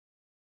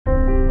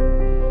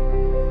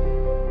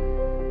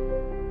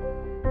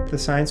the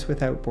Science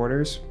Without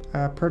Borders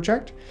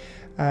project.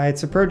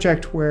 It's a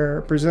project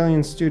where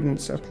Brazilian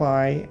students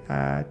apply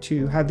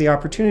to have the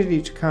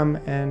opportunity to come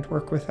and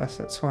work with us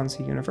at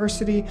Swansea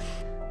University.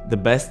 The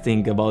best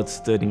thing about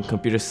studying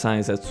computer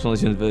science at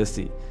Swansea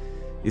University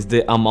is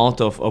the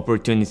amount of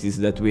opportunities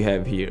that we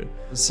have here.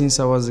 Since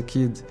I was a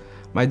kid,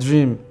 my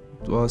dream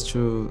was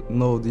to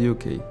know the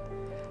UK.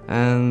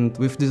 And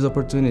with this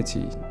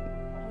opportunity,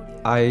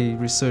 I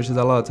researched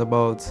a lot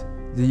about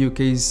the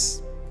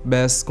UK's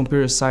best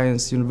computer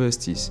science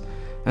universities,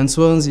 and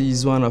Swansea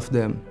is one of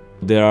them.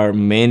 There are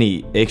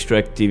many extra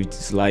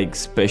activities like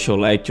special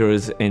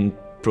lectures and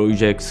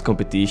projects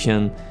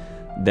competition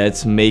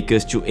that make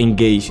us to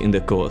engage in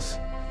the course.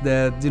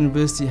 The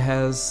university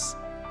has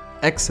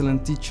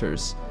excellent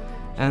teachers,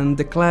 and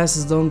the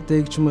classes don't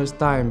take too much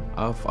time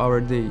of our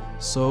day,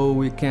 so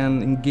we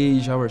can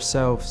engage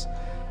ourselves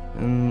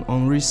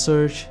on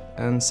research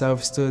and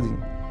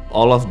self-studying.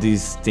 All of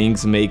these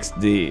things makes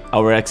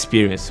our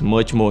experience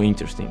much more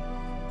interesting.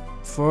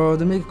 For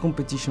the Make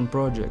Competition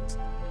project,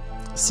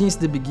 since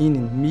the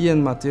beginning, me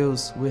and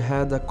Mateus, we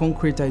had a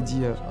concrete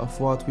idea of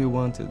what we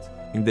wanted.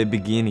 In the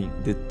beginning,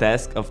 the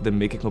task of the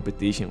Make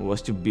Competition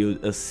was to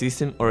build a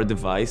system or a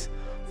device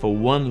for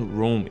one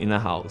room in a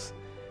house.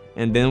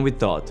 And then we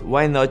thought,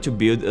 why not to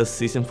build a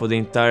system for the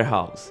entire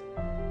house?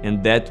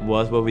 And that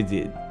was what we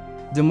did.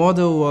 The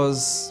model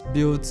was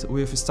built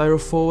with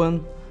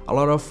styrofoam, a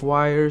lot of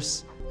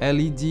wires,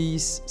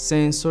 LEDs,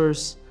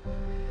 sensors,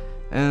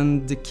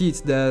 and the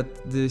kit that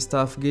the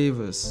staff gave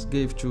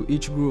to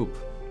each group,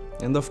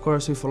 and of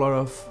course with a lot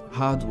of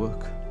hard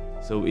work.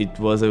 So it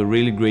was a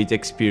really great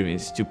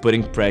experience to put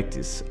in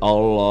practice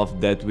all of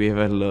that we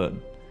have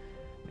learned.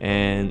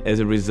 And as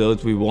a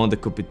result, we won the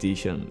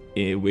competition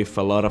with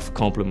a lot of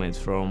compliments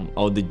from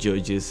all the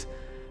judges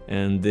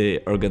and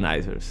the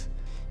organizers.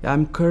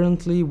 I'm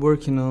currently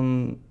working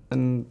on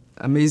an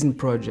amazing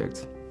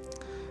project.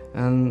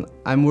 And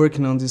I'm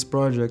working on this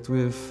project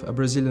with a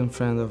Brazilian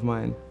friend of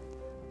mine.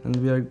 And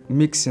we are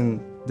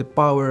mixing the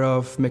power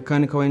of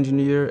mechanical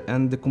engineer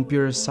and the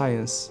computer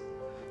science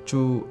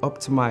to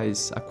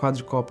optimize a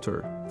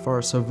quadricopter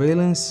for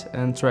surveillance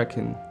and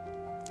tracking.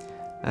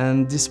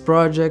 And this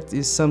project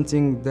is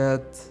something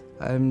that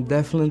I'm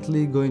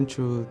definitely going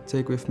to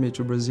take with me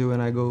to Brazil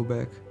when I go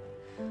back.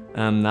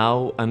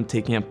 Now I'm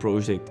taking a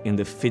project in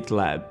the FIT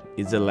lab.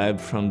 It's a lab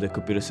from the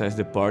computer science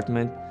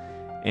department.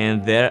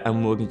 And there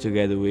I'm working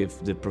together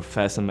with the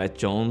Professor Matt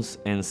Jones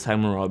and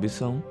Simon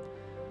Robinson.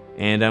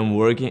 And I'm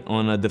working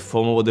on a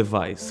deformable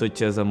device,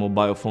 such as a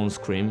mobile phone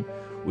screen,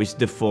 which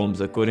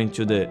deforms according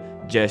to the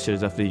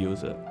gestures of the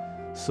user.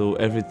 So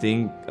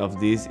everything of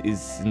this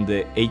is in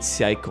the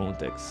HCI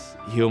context,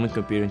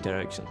 human-computer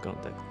interaction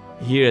context.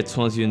 Here at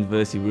Swansea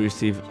University, we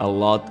receive a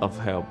lot of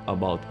help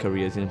about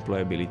careers and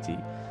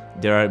employability.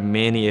 There are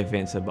many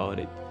events about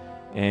it.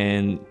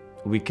 And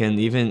we can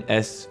even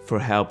ask for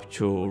help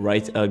to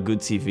write a good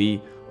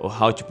CV or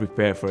how to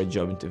prepare for a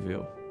job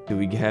interview.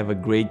 We have a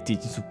great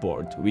teaching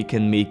support. We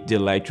can meet the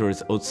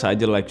lecturers outside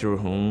the lecture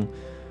room.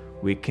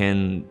 We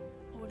can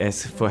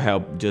ask for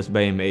help just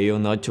by email,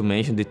 not to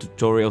mention the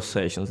tutorial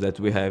sessions that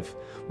we have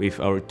with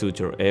our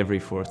tutor every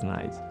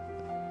fortnight.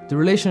 The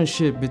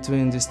relationship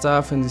between the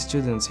staff and the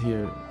students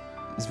here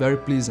is very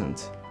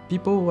pleasant.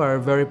 People are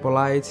very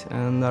polite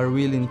and are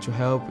willing to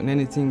help in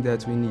anything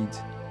that we need,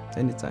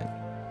 anytime.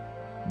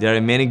 There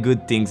are many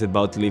good things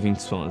about living in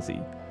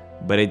Swansea,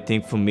 but I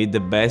think for me the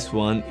best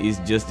one is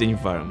just the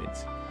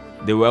environment.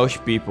 The Welsh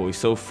people is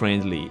so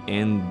friendly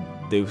and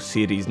the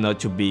city is not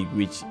too big,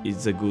 which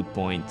is a good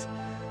point.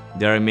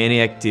 There are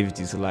many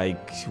activities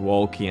like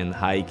walking and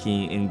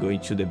hiking and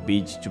going to the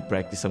beach to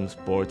practice some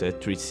sport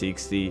at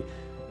 360,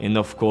 and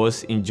of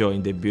course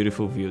enjoying the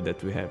beautiful view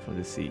that we have from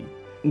the sea.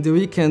 In the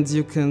weekends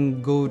you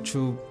can go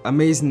to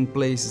amazing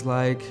places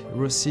like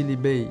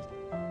Rossili Bay,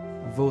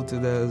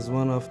 voted as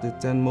one of the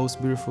 10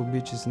 most beautiful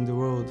beaches in the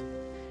world.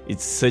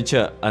 It's such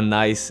a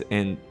nice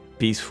and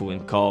peaceful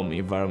and calm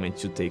environment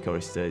to take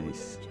our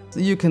studies. So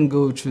you can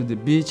go to the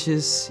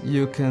beaches,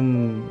 you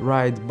can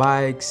ride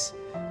bikes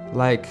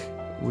like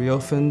we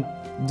often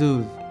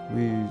do.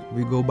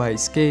 We go by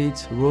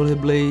skate,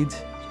 rollerblade,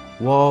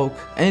 walk,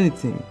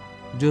 anything.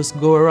 Just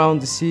go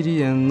around the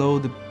city and know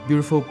the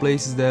beautiful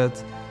places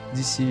that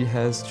this city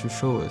has to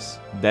show us.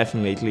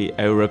 Definitely,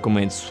 I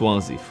recommend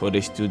Swansea for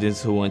the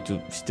students who want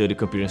to study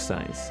computer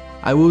science.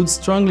 I would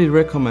strongly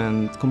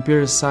recommend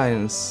computer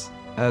science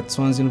at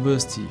Swansea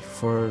University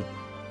for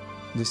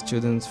the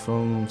students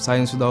from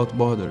Science Without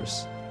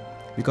Borders,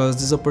 because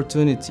this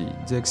opportunity,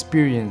 the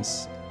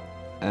experience,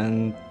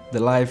 and the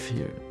life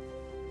here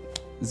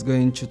is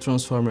going to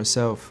transform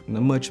yourself in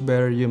a much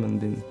better human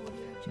being.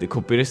 The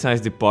computer science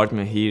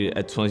department here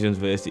at Swansea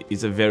University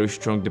is a very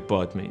strong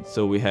department,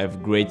 so we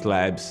have great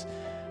labs,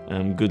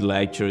 good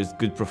lecturers,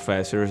 good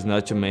professors,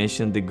 not to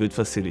mention the good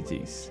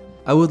facilities.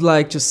 I would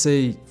like to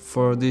say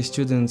for the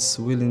students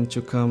willing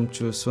to come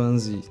to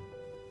Swansea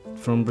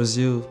from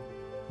Brazil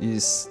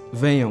is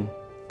venham,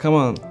 come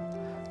on,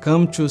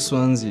 come to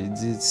Swansea.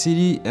 The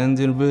city and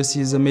the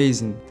university is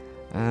amazing,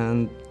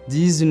 and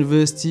This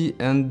university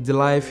and the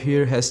life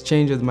here has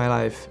changed my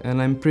life,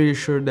 and I'm pretty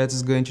sure that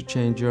is going to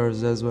change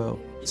yours as well.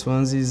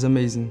 Swansea is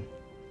amazing.